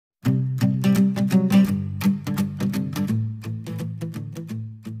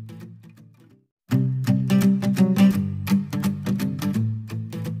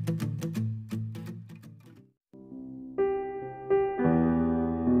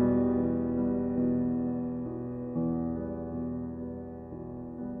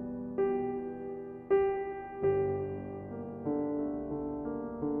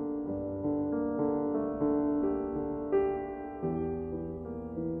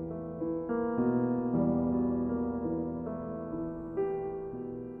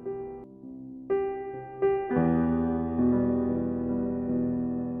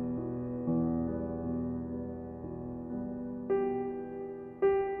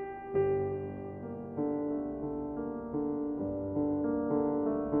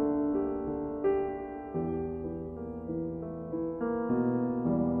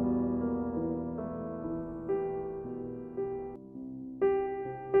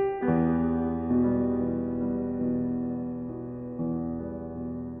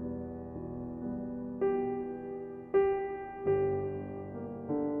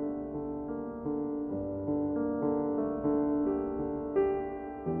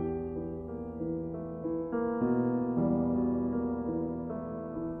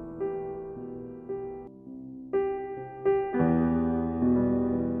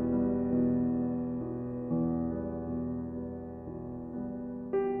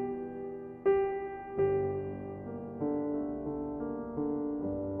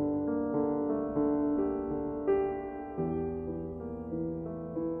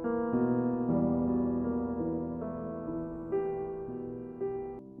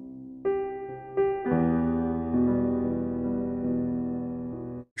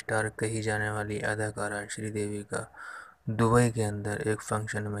Star कही जाने वाली अदाकारा श्रीदेवी का दुबई के अंदर एक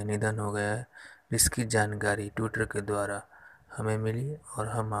फंक्शन में निधन हो गया है, जिसकी जानकारी ट्विटर के द्वारा हमें मिली और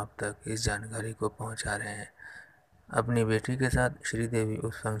हम आप तक इस जानकारी को पहुंचा रहे हैं। अपनी बेटी के साथ श्रीदेवी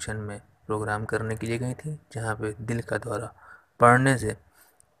उस फंक्शन में प्रोग्राम करने के लिए गई थी, जहां पे दिल का दौरा पड़ने से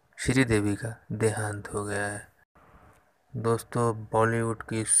श्रीदेवी का देहांत हो गया है। दोस्तों, बॉलीवुड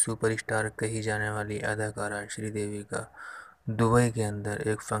की सुपरस्टार कही जाने वाली अदाकारा श्रीदेवी का दुबई के अंदर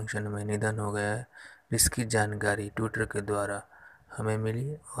एक फंक्शन में निधन हो गया है, जिसकी जानकारी ट्विटर के द्वारा हमें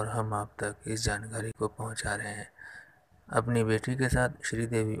मिली और हम आप तक इस जानकारी को पहुंचा रहे हैं। अपनी बेटी के साथ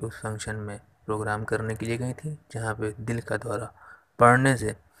श्रीदेवी उस फंक्शन में प्रोग्राम करने के लिए गई थी, जहां पे दिल का दौरा पड़ने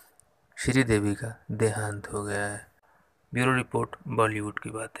से श्रीदेवी का देहांत हो गया है। ब्यूरो रिपोर्ट, बॉलीवुड की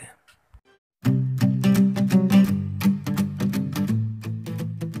बातें।